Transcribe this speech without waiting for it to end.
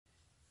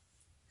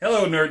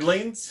Hello,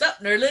 nerdlings. What's up,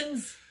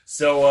 nerdlings?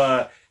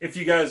 So, if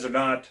you guys are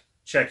not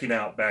checking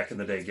out Back in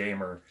the Day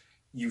Gamer,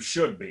 you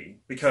should be,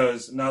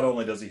 because not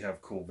only does he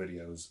have cool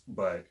videos,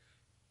 but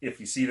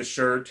if you see the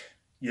shirt,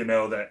 you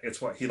know that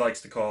it's what he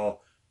likes to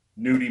call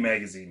Nudie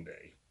Magazine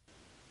Day.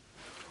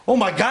 Oh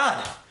my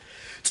God!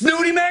 It's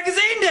Nudie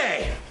Magazine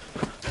Day!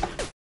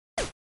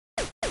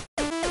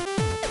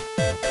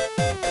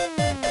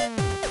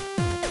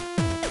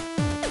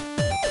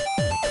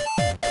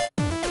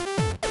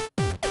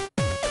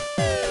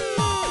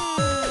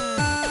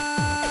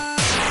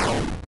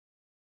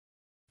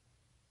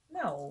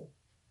 No.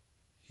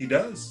 He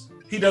does.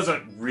 He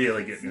doesn't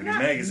really get Nudie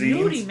Magazines.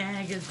 Nudie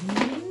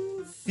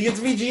Magazines. He gets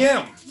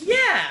VGM.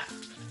 Yeah.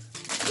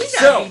 We got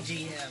So,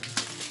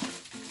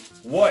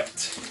 VGM. What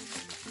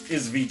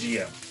is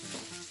VGM?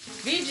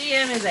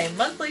 VGM is a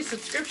monthly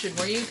subscription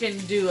where you can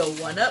do a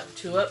 1-up,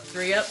 2-up,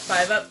 3-up,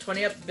 5-up,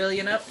 20-up,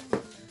 billion-up,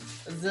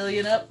 a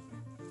zillion-up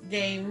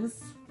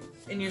games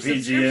in your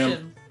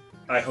subscription.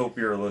 I hope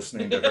you're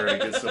listening to her to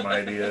get some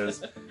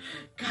ideas.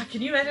 God,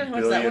 can you imagine how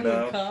much that one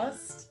would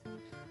cost?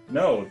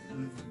 No,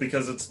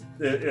 because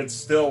it's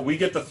still, we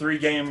get the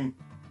 3-game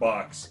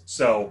box,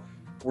 so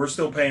we're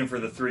still paying for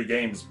the 3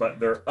 games, but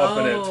they're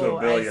upping it to $1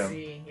 billion. I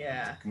see.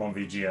 Yeah. Come on,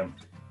 VGM.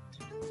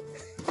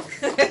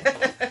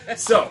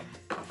 So,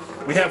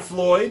 we have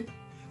Floyd,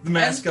 the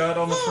mascot,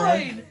 on the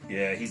front.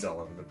 Yeah, he's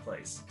all over the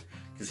place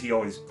because he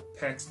always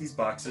packs these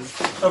boxes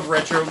of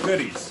retro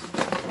goodies.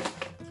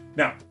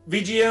 Now,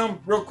 VGM,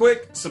 real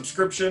quick,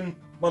 subscription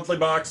monthly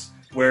box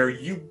where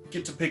you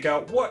get to pick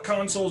out what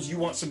consoles you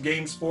want some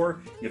games for.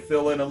 You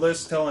fill in a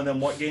list telling them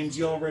what games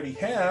you already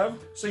have,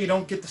 so you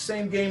don't get the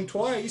same game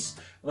twice,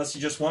 unless you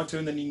just want to,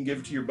 and then you can give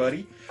it to your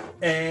buddy.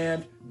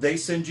 And they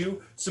send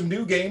you some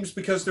new games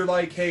because they're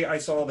like, hey, I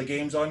saw the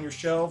games on your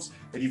shelves,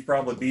 and you've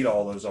probably beat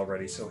all those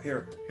already, so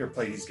here,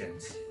 play these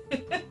games.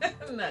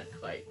 Not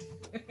quite.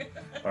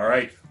 All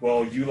right,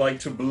 well, you like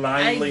to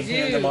blindly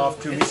hand them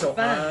off to me, so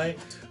fun. I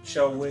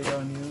shall wait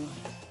on you.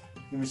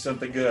 Give me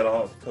something good.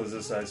 I'll close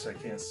this eye so I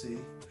can't see.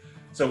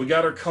 So we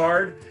got our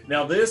card.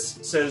 Now this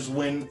says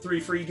win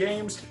 3 free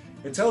games.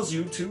 It tells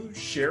you to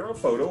share a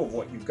photo of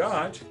what you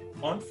got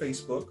on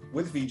Facebook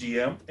with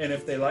VGM, and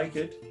if they like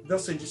it, they'll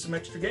send you some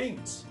extra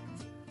games.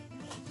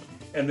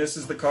 And this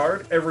is the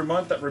card every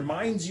month that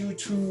reminds you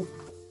to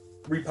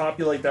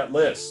repopulate that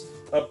list,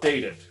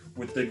 update it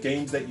with the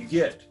games that you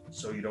get,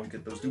 so you don't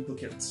get those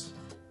duplicates.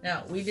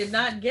 Now, we did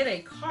not get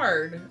a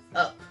card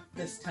up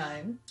this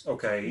time.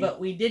 Okay. But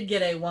we did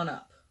get a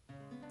 1-up.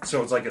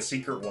 So it's like a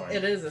secret one.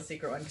 It is a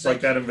secret one. It's like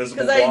that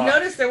invisible block. Because I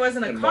noticed there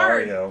wasn't a card.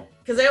 Mario.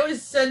 Because they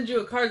always send you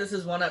a card that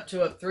says 1-up,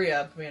 2-up,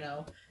 3-up, you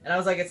know. And I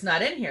was like, it's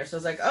not in here. So I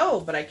was like, oh,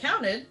 but I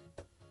counted.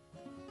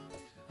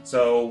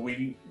 So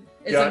we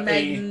got a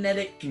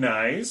magnetic.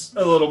 Nice.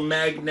 A little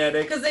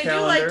magnetic Because they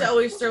calendar. do like to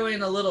always throw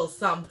in a little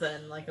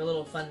something, like a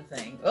little fun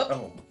thing.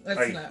 Oh,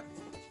 that's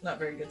not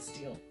very good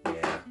steel.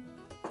 Yeah.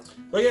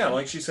 But yeah,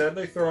 like she said,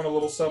 they throw in a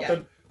little something.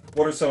 Yeah.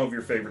 What are some of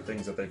your favorite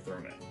things that they've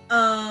thrown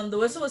in? The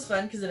whistle was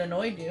fun because it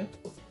annoyed you.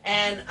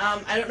 And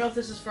I don't know if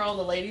this is for all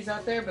the ladies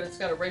out there, but it's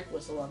got a rape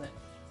whistle on it.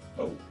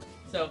 Oh.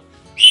 So.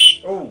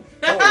 Oh.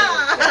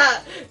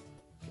 Oh.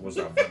 It was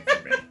not fun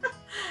for me.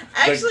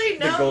 Actually,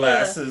 no. The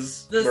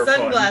glasses. The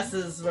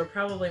sunglasses were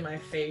probably my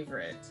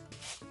favorite.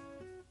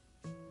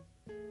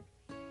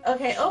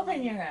 Okay,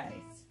 open your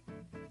eyes.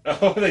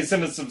 Oh, they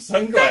sent us some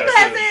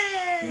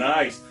sunglasses.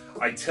 Nice.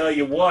 I tell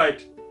you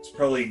what. It's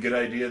probably a good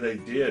idea they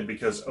did,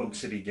 because Oak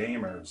City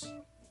gamers,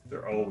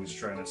 they're always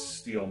trying to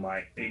steal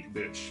my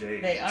 8-bit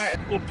shades. They are.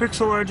 Well,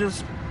 pixel art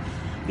just,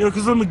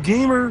 because I'm a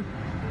gamer.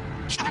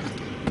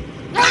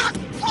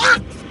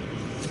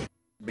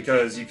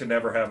 Because you can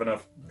never have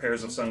enough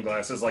pairs of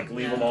sunglasses, like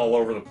leave them all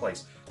over the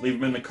place. Leave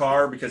them in the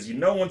car, because you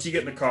know once you get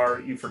in the car,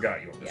 you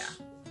forgot yours.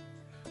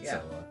 Yeah.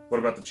 So, what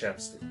about the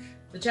chapstick?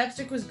 The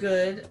chapstick was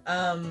good.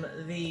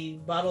 The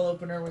bottle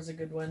opener was a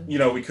good one. You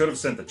know, we could have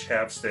sent the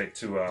chapstick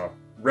to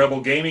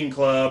Rebel Gaming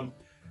Club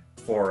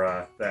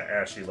for that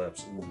ashy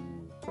lips.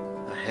 Ooh.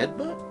 A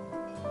headbutt?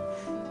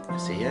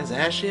 See, he has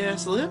ashy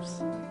ass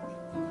lips?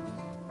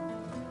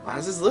 Why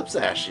is his lips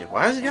ashy?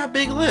 Why has he got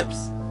big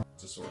lips?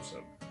 It's a sore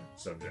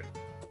subject.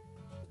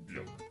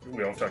 We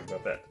don't talk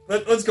about that.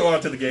 Let's go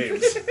on to the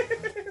games.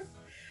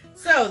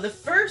 So, the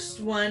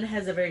first one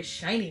has a very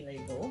shiny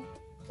label.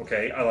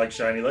 Okay, I like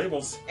shiny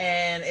labels.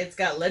 And it's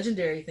got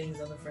legendary things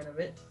on the front of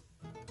it.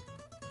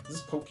 Is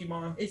this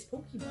Pokemon? It's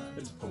Pokemon.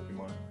 It's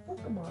Pokemon.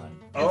 Pokemon.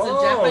 Oh, it's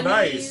a Japanese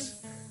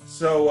nice.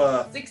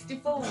 So,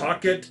 64.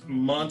 Pocket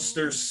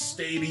Monster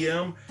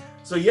Stadium.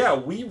 So, yeah,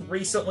 we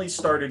recently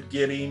started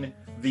getting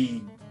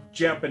the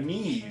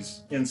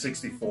Japanese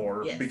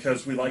N64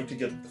 because we like to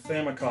get the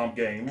Famicom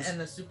games. And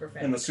the Super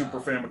Famicom. And the Super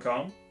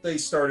Famicom. They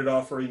started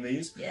offering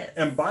these. Yes.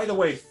 And by the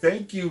way,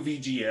 thank you,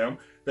 VGM.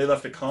 They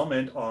left a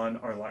comment on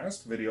our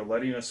last video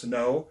letting us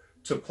know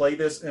to play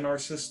this in our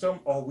system,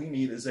 all we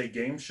need is a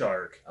Game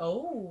Shark.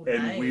 Oh,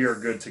 and nice. we are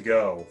good to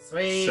go.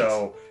 Sweet.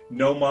 So,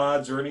 no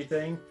mods or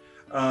anything.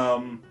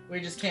 We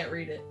just can't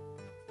read it.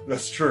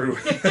 That's true.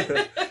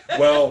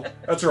 Well,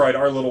 that's all right.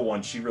 Our little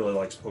one, she really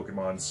likes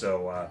Pokemon,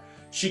 so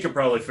she could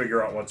probably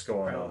figure out what's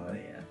going on.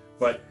 Yeah.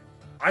 But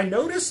I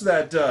noticed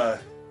that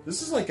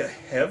this is like a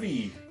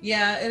heavy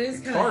Yeah, it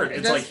is kind card. of. It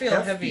It's does like feel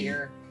hefty.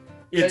 heavier.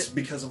 It's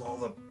because of all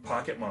the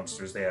pocket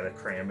monsters they had to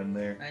cram in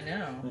there. I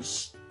know.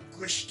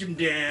 Squished him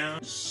down.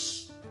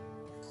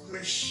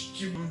 Squished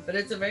him. But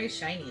it's a very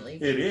shiny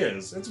leaf. It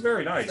is. It's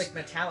very nice. It's like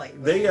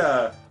metallic. They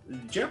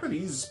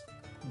Japanese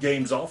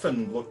games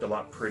often looked a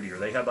lot prettier.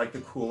 They had like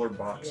the cooler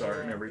box art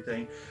and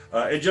everything.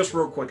 And just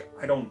real quick,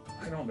 I don't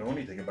know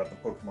anything about the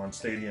Pokemon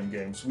Stadium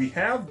games. We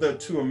have the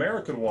 2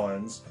 American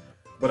ones,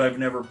 but I've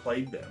never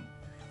played them.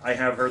 I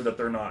have heard that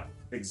they're not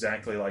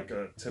exactly like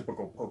a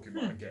typical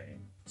Pokemon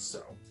game.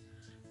 So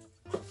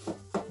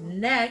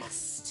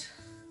next,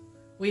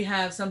 we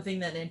have something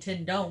that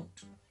Nintendo don't.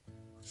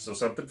 So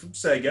something from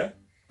Sega.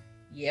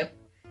 Yep.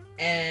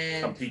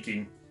 And I'm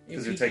peeking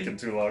because you're peeking? taking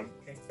too long.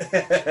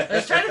 I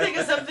was trying to think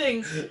of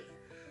something,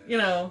 you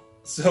know.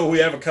 So we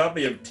have a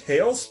copy of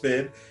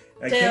TaleSpin.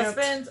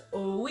 TaleSpins.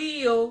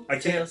 Oh, I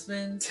can't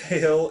TaleSpins.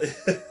 tail.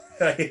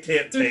 I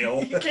can't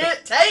tail. You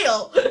can't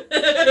tail.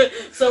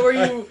 So were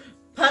you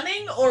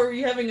punning or were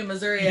you having a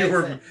Missouri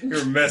accent?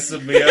 You're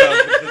messing me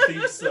up with the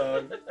theme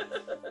song.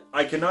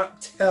 I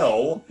cannot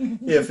tell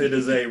if it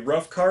is a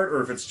rough card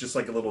or if it's just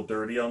like a little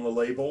dirty on the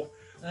label.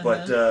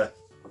 But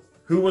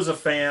who was a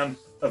fan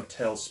of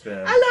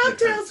TaleSpin? I love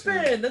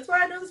TaleSpin. That's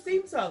why I know the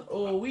theme song.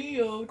 Oh,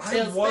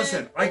 TaleSpin. I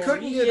wasn't. I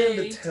couldn't get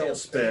into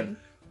TaleSpin.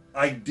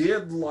 I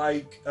did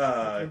like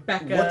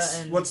Rebecca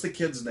what's the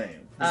kid's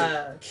name? Is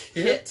it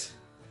Kit?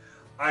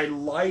 I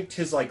liked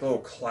his like little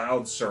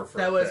cloud surfer.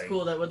 That was thing.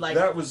 Cool. That would like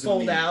that was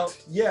fold neat. out.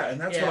 Yeah,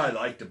 and that's what I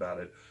liked about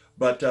it.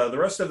 But the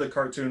rest of the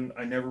cartoon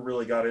I never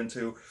really got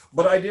into.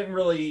 But I didn't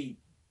really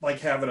like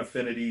have an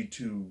affinity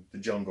to the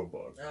Jungle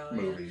Book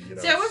movie. You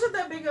know? See, I wasn't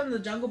that big on the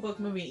Jungle Book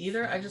movie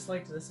either. I just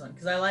liked this one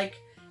because I like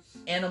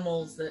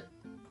animals that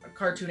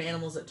cartoon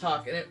animals that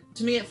talk, and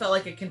to me it felt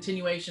like a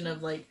continuation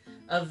of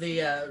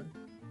the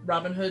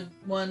Robin Hood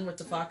one with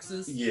the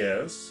foxes.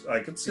 Yes, I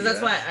could see that.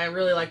 Because that's that. why I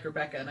really liked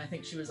Rebecca, and I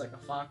think she was like a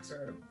fox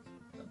or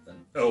something.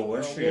 Oh,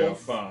 was she a wolf.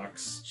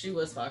 fox? She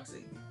was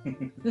foxy.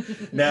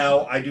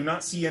 Now, I do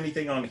not see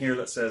anything on here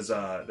that says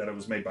that it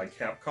was made by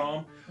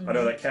Capcom. I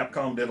know that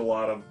Capcom did a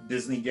lot of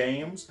Disney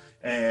games,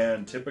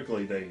 and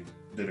typically they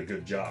did a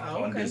good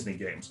job on Disney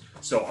games.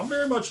 So I'm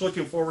very much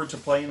looking forward to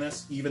playing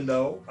this, even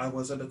though I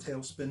wasn't a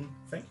TaleSpin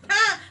fan.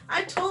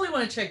 I totally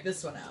want to check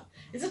this one out.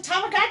 It's a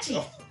Tamagotchi.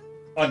 Oh,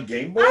 on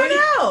Game Boy? I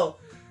know.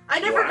 I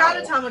never got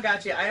a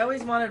Tamagotchi. I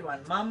always wanted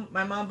one.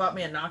 My mom bought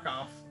me a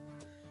knockoff.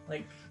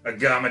 Like a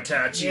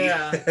Gamatachi.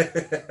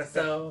 Yeah.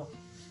 So.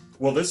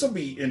 Well, this will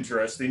be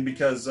interesting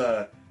because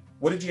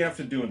what did you have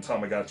to do in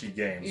Tamagotchi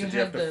games? Did you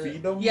have to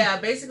feed them? Yeah,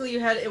 basically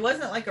it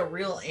wasn't like a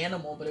real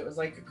animal, but it was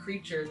like a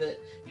creature that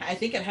I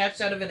think it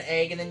hatched out of an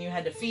egg, and then you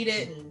had to feed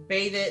it and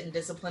bathe it and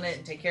discipline it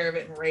and take care of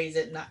it and raise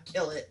it and not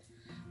kill it.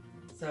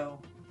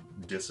 So.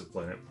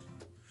 Discipline it.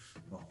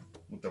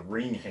 With the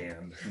ring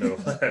hand, no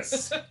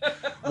less.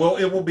 Well,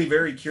 it will be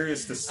very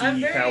curious to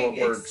see how it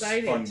works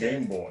on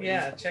Game Boy.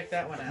 Yeah, check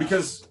that one out.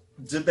 Because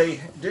didn't they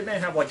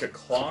have like a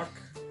clock?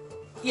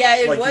 Yeah,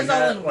 it like was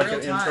all in like real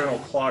an time. internal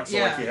clock, so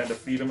like you had to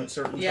feed them at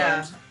certain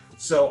times.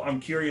 So I'm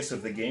curious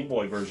if the Game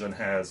Boy version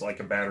has like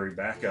a battery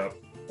backup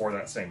or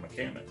that same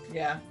mechanic.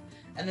 Yeah,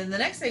 and then the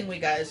next thing we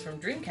got is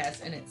from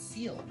Dreamcast, and it's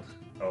sealed.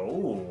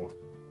 Oh,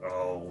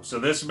 so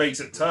this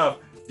makes it tough.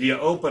 Do you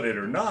open it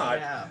or not?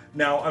 Yeah.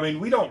 Now, I mean,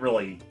 we don't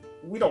really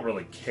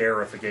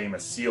care if a game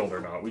is sealed or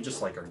not. We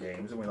just like our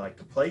games and we like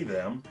to play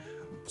them.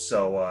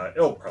 So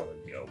it'll probably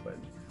be open.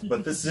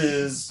 But this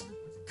is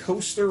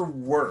Coaster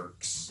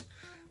Works.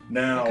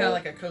 Now, kind of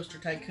like a Coaster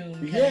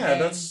Tycoon. Yeah,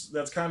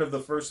 that's kind of the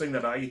first thing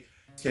that I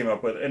came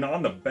up with. And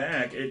on the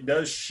back, it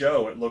does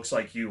show. It looks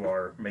like you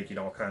are making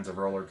all kinds of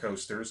roller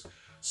coasters.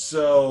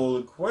 So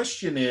the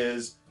question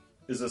is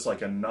this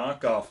like a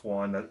knockoff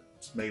one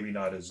that's maybe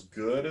not as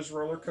good as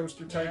Roller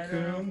Coaster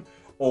Tycoon,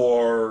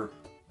 or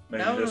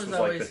maybe that one this was was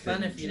always like the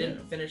fun if you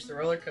didn't finish the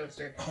roller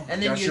coaster. Oh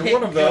and then gosh, you you're hit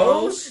one of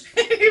go. those?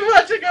 You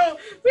want to go,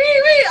 wee,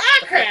 I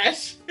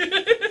crash.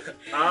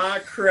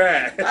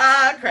 Crash.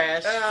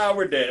 Crash.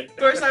 We're dead. Of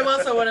course, I'm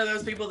also one of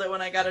those people that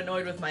when I got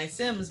annoyed with my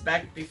Sims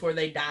back before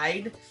they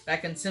died,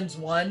 back in Sims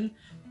 1,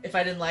 if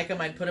I didn't like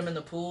them, I'd put them in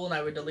the pool and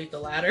I would delete the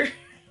ladder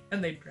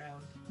and they'd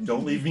drown.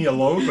 Don't leave me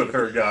alone with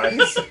her, guys.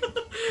 Well,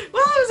 it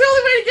was the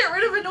only way to get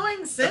rid of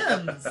annoying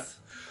Sims.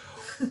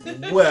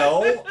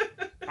 Well,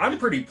 I'm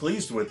pretty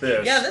pleased with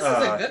this. Yeah, this is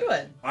a good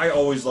one. I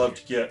always love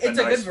to get a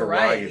nice good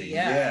variety.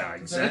 Yeah,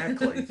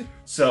 exactly.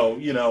 So,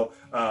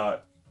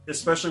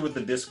 especially with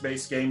the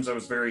disc-based games, I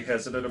was very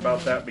hesitant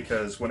about that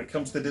because when it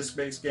comes to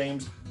disc-based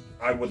games,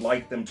 I would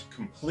like them to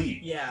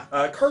complete. Yeah.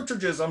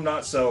 Cartridges, I'm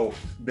not so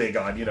big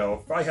on.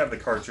 If I have the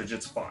cartridge,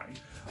 it's fine.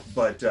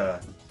 But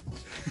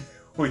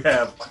we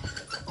have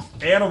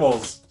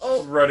animals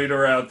running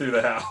around through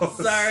the house.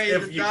 Sorry,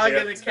 the dog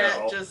and the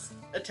cat just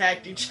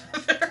attacked each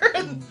other.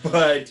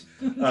 But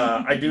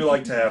I do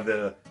like to have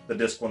the the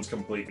disc one's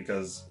complete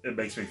because it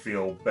makes me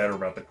feel better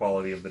about the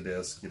quality of the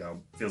disc.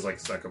 Feels like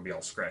it's not going to be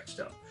all scratched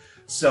up.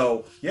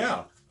 So,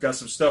 yeah, got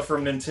some stuff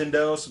from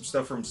Nintendo, some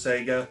stuff from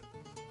Sega.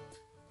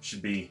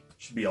 Should be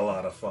a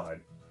lot of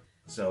fun.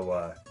 So,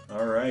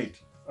 all right.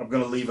 I'm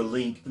going to leave a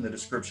link in the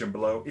description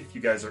below if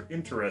you guys are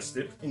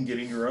interested in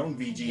getting your own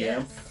VGM.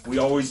 Yes. We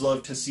always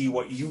love to see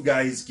what you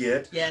guys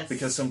get. Yes.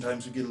 Because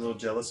sometimes we get a little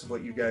jealous of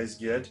what you guys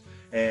get.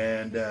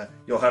 And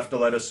you'll have to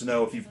let us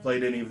know if you've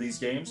played any of these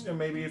games. And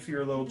maybe if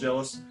you're a little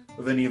jealous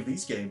of any of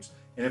these games.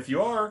 And if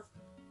you are,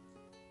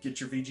 get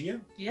your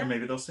VGM. Yeah. And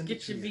maybe they'll send Get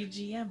it to your you.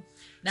 VGM.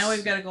 Now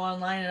we've got to go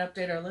online and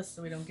update our list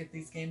so we don't get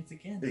these games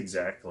again.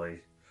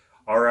 Exactly.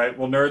 All right.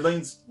 Well,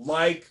 nerdlings,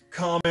 like,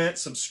 comment,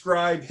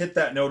 subscribe, hit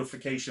that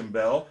notification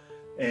bell.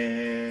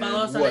 And follow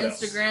us on what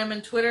Instagram else?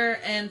 and Twitter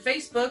and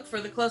Facebook for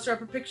the closer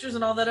upper pictures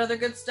and all that other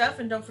good stuff.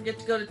 And don't forget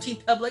to go to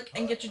TeePublic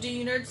and get your Do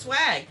You Nerd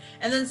swag.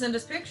 And then send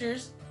us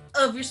pictures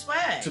of your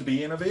swag. To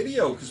be in a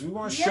video, because we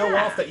want to show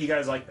off that you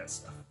guys like that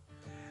stuff.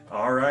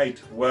 All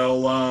right.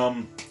 Well,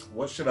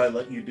 what should I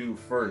let you do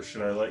first?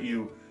 Should I let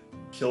you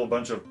kill a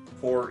bunch of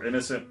poor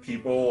innocent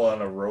people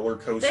on a roller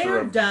coaster They're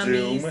of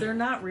dummies. doom? They're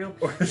not real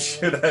people. Or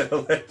should I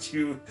let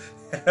you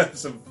have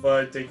some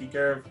fun taking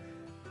care of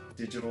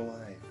digital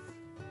life?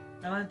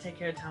 I want to take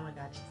care of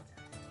Tamagotchi.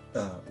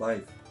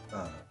 Life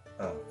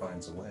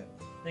finds a way.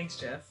 Thanks,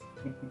 Jeff.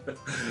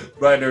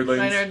 Bye, nerdlings.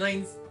 Bye,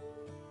 nerdlings.